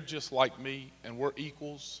because they're just like me, and we're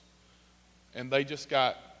equals, and they just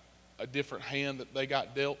got a different hand that they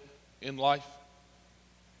got dealt in life.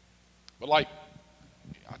 But like,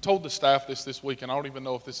 I told the staff this week, and I don't even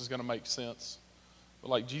know if this is going to make sense. But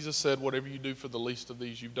like Jesus said, whatever you do for the least of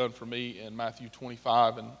these, you've done for me in Matthew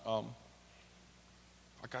 25. And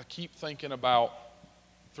like I keep thinking about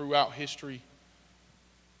throughout history,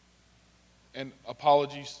 and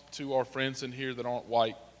apologies to our friends in here that aren't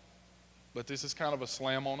white, but this is kind of a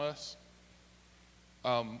slam on us.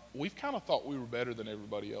 We've kind of thought we were better than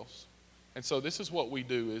everybody else. And so this is what we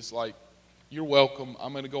do is like, you're welcome.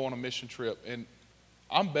 I'm going to go on a mission trip, and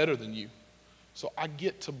I'm better than you. So I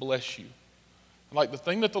get to bless you. Like the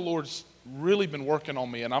thing that the Lord's really been working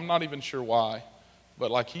on me, and I'm not even sure why,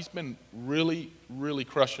 but like he's been really, really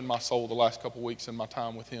crushing my soul the last couple weeks in my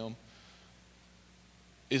time with him,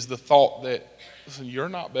 is the thought that, listen, you're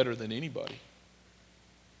not better than anybody.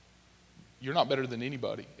 You're not better than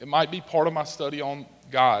anybody. It might be part of my study on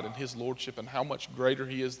God and his lordship and how much greater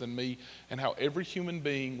he is than me, and how every human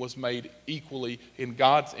being was made equally in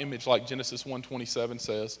God's image, like Genesis 1:27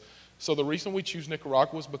 says. So the reason we choose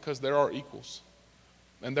Nicaragua is because there are equals.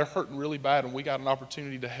 And they're hurting really bad, and we got an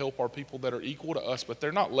opportunity to help our people that are equal to us, but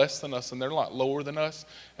they're not less than us, and they're not lower than us,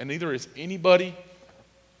 and neither is anybody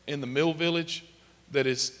in the mill village that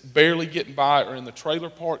is barely getting by, or in the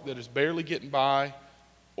trailer park that is barely getting by,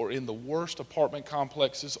 or in the worst apartment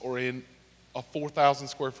complexes, or in a 4,000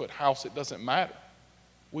 square foot house. It doesn't matter.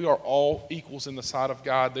 We are all equals in the sight of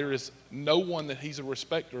God. There is no one that he's a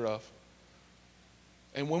respecter of.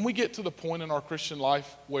 And when we get to the point in our Christian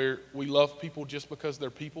life where we love people just because they're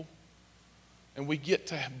people, and we get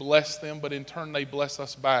to bless them, but in turn they bless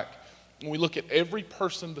us back, and we look at every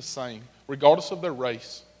person the same, regardless of their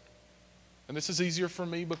race. And this is easier for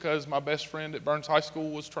me because my best friend at Burns High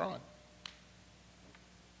School was trying.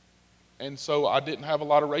 And so I didn't have a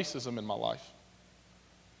lot of racism in my life.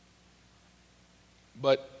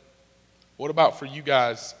 But what about for you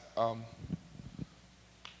guys?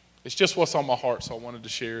 It's just what's on my heart, so I wanted to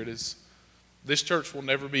share it. Is this church will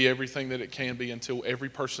never be everything that it can be until every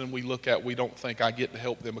person we look at, we don't think I get to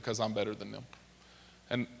help them because I'm better than them.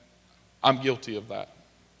 And I'm guilty of that.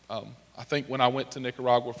 I think when I went to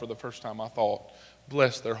Nicaragua for the first time, I thought,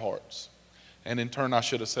 bless their hearts. And in turn, I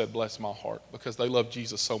should have said, bless my heart, because they love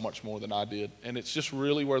Jesus so much more than I did. And it's just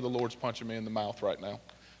really where the Lord's punching me in the mouth right now.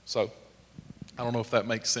 So I don't know if that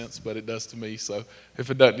makes sense, but it does to me. So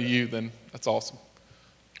if it doesn't to you, then that's awesome.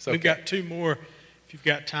 So We've got two more, if you've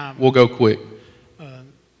got time. We'll go quick.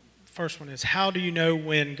 First one is, how do you know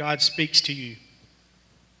when God speaks to you?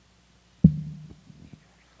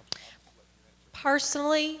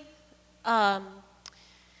 Personally, I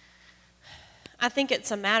think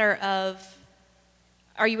it's a matter of,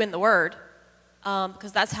 are you in the Word?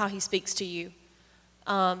 Because that's how he speaks to you.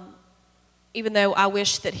 Even though I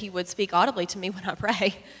wish that he would speak audibly to me when I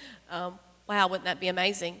pray. Wow, wouldn't that be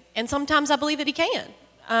amazing? And sometimes I believe that he can.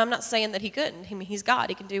 I'm not saying that he couldn't. I mean, he's God.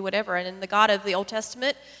 He can do whatever. And the God of the Old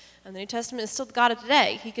Testament and the New Testament is still the God of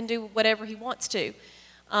today. He can do whatever he wants to.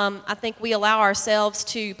 I think we allow ourselves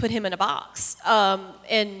to put him in a box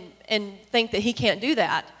and think that he can't do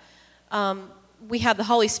that. We have the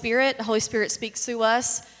Holy Spirit. The Holy Spirit speaks through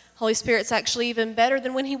us. Holy Spirit's actually even better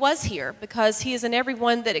than when he was here because he is in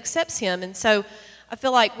everyone that accepts him. And so I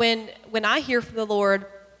feel like when I hear from the Lord,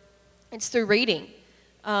 it's through reading.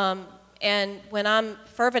 And when I'm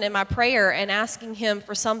fervent in my prayer and asking him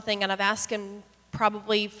for something, and I've asked him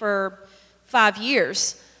probably for 5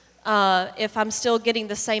 years, if I'm still getting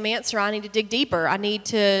the same answer, I need to dig deeper. I need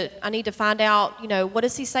to find out, what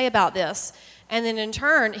does he say about this? And then in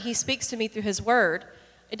turn, he speaks to me through his word.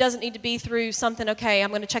 It doesn't need to be through something, okay, I'm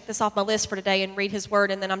going to check this off my list for today and read his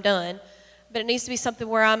word and then I'm done. But it needs to be something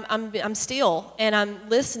where I'm still and I'm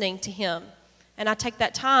listening to him. And I take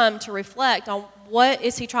that time to reflect on what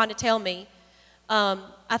is he trying to tell me.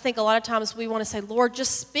 I think a lot of times we want to say, Lord,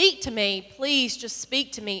 just speak to me. Please just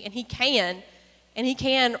speak to me. And he can. And he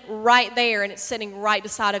can right there, and it's sitting right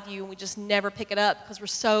beside of you, and we just never pick it up because we're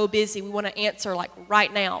so busy. We want to answer like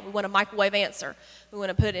right now. We want a microwave answer. We want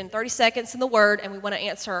to put it in 30 seconds in the Word, and we want to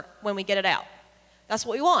answer when we get it out. That's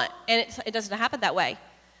what we want, and it doesn't happen that way.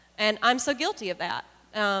 And I'm so guilty of that,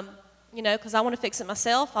 because I want to fix it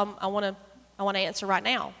myself. I want to answer right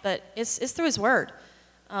now, but it's through His Word.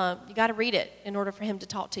 You got to read it in order for Him to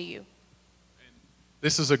talk to you.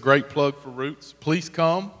 This is a great plug for Roots. Please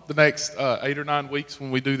come the next 8 or 9 weeks when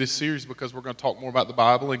we do this series, because we're going to talk more about the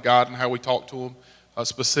Bible and God and how we talk to Him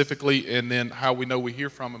specifically, and then how we know we hear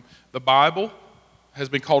from Him. The Bible has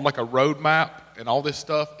been called like a roadmap and all this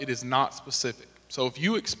stuff. It is not specific. So if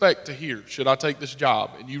you expect to hear, should I take this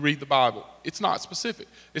job, and you read the Bible, it's not specific.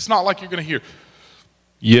 It's not like you're going to hear,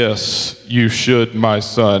 yes, you should, my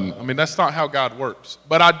son. I mean, that's not how God works.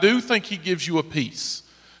 But I do think He gives you a peace.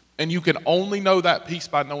 And you can only know that peace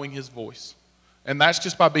by knowing His voice. And that's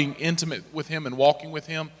just by being intimate with Him and walking with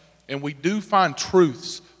Him. And we do find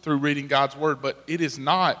truths through reading God's Word, but it is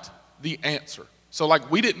not the answer. So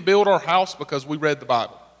like, we didn't build our house because we read the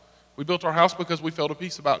Bible. We built our house because we felt a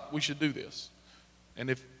peace about we should do this.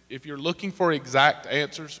 And if you're looking for exact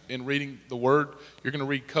answers in reading the Word, you're going to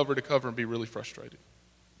read cover to cover and be really frustrated.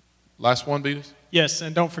 Last one, Beatus? Yes,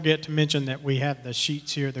 and don't forget to mention that we have the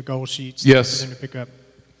sheets here, the goal sheets yes. for them to pick up.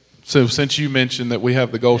 So since you mentioned that we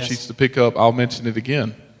have the goal yes. sheets to pick up, I'll mention it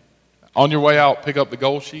again. On your way out, pick up the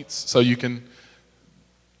goal sheets so you can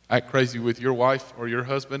act crazy with your wife or your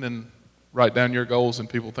husband and write down your goals, and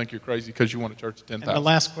people think you're crazy because you want a church of 10,000. And the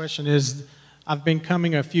last question is, I've been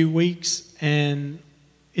coming a few weeks, and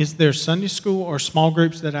is there Sunday school or small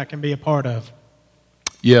groups that I can be a part of?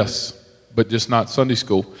 Yes, but just not Sunday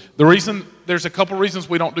school. There's a couple reasons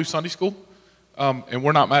we don't do Sunday school, and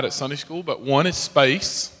we're not mad at Sunday school, but one is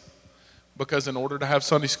space. Because in order to have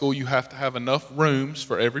Sunday school, you have to have enough rooms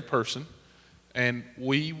for every person. And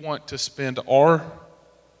we want to spend our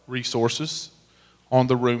resources on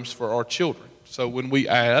the rooms for our children. So when we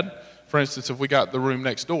add, for instance, if we got the room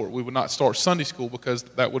next door, we would not start Sunday school because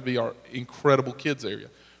that would be our incredible kids area.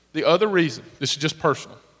 The other reason, this is just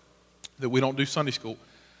personal, that we don't do Sunday school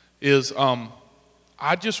is I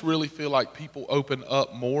I just really feel like people open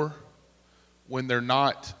up more when they're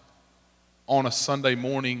not on a Sunday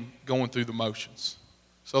morning going through the motions.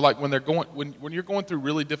 So like when you're going through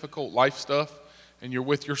really difficult life stuff and you're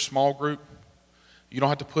with your small group, you don't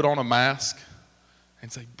have to put on a mask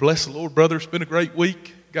and say, bless the Lord, brother, it's been a great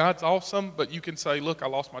week. God's awesome. But you can say, look, I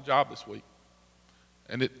lost my job this week.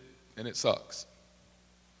 And it sucks.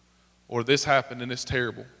 Or this happened and it's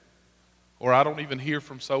terrible. Or I don't even hear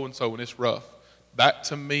from so-and-so and it's rough. That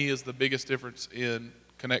to me is the biggest difference in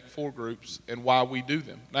Connect 4 groups and why we do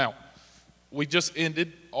them. Now, we just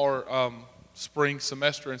ended our spring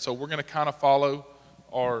semester, and so we're going to kind of follow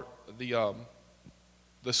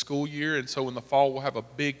the school year, and so in the fall we'll have a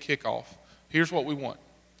big kickoff. Here's what we want,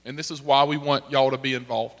 and this is why we want y'all to be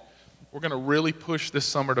involved. We're going to really push this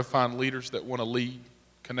summer to find leaders that want to lead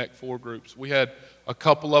Connect 4 groups. We had a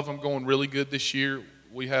couple of them going really good this year.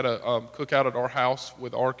 We had a cookout at our house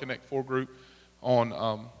with our Connect 4 group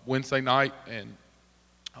on Wednesday night, and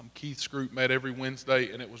Keith's group met every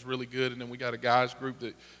Wednesday, and it was really good. And then we got a guys group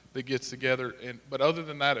that gets together. But other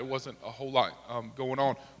than that, it wasn't a whole lot going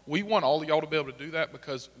on. We want all of y'all to be able to do that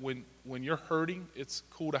because when you're hurting, it's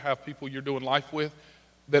cool to have people you're doing life with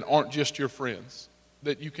that aren't just your friends,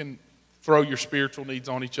 that you can throw your spiritual needs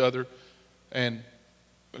on each other. And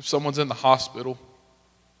if someone's in the hospital,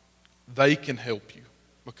 they can help you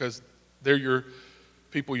because they're your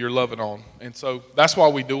people you're loving on. And so that's why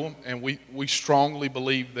we do them. And we strongly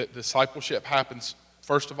believe that discipleship happens,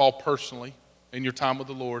 first of all, personally in your time with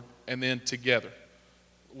the Lord, and then together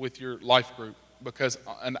with your life group. Because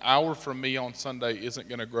an hour from me on Sunday isn't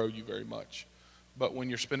going to grow you very much. But when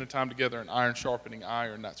you're spending time together and iron sharpening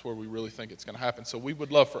iron, that's where we really think it's going to happen. So we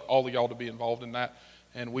would love for all of y'all to be involved in that.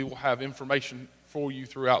 And we will have information for you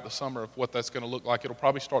throughout the summer of what that's going to look like. It'll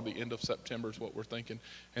probably start the end of September is what we're thinking,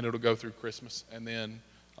 and it'll go through Christmas, and then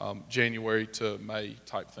January to May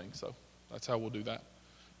type thing. So that's how we'll do that.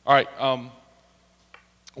 All right,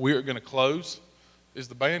 we are going to close. Is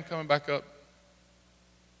the band coming back up?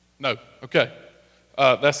 No. Okay.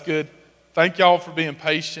 That's good. Thank y'all for being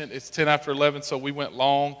patient. It's 10 after 11, so we went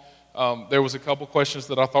long. There was a couple questions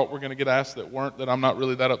that I thought were going to get asked that weren't, that I'm not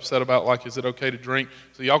really that upset about, like is it okay to drink?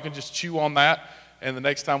 So y'all can just chew on that, and the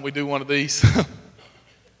next time we do one of these,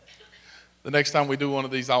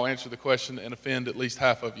 I'll answer the question and offend at least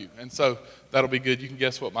half of you. And so that'll be good. You can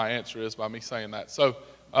guess what my answer is by me saying that. So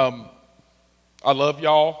I love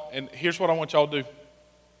y'all, and here's what I want y'all to do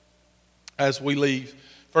as we leave.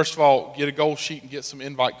 First of all, get a goal sheet and get some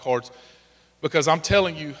invite cards. Because I'm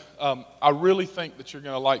telling you, I really think that you're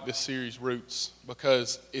going to like this series, Roots,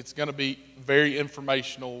 because it's going to be very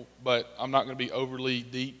informational, but I'm not going to be overly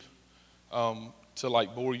deep to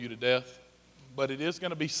like bore you to death. But it is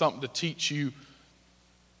going to be something to teach you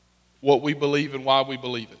what we believe and why we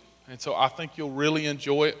believe it. And so I think you'll really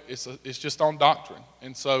enjoy it. It's just on doctrine.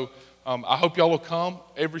 And so I hope y'all will come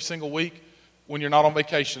every single week when you're not on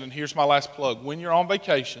vacation. And here's my last plug. When you're on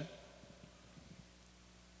vacation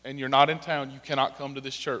and you're not in town, you cannot come to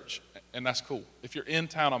this church, and that's cool. If you're in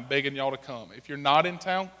town, I'm begging y'all to come. If you're not in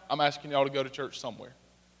town, I'm asking y'all to go to church somewhere.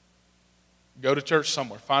 Go to church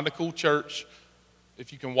somewhere. Find a cool church.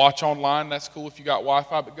 If you can watch online, that's cool if you got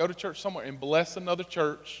Wi-Fi, but go to church somewhere and bless another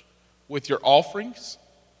church with your offerings.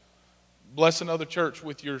 Bless another church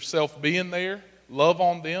with yourself being there. Love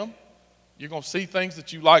on them. You're going to see things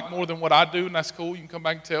that you like more than what I do, and that's cool. You can come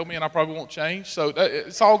back and tell me, and I probably won't change. So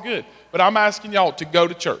it's all good. But I'm asking y'all to go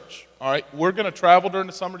to church, all right? We're going to travel during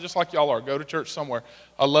the summer just like y'all are. Go to church somewhere.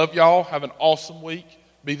 I love y'all. Have an awesome week.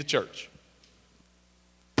 Be the church.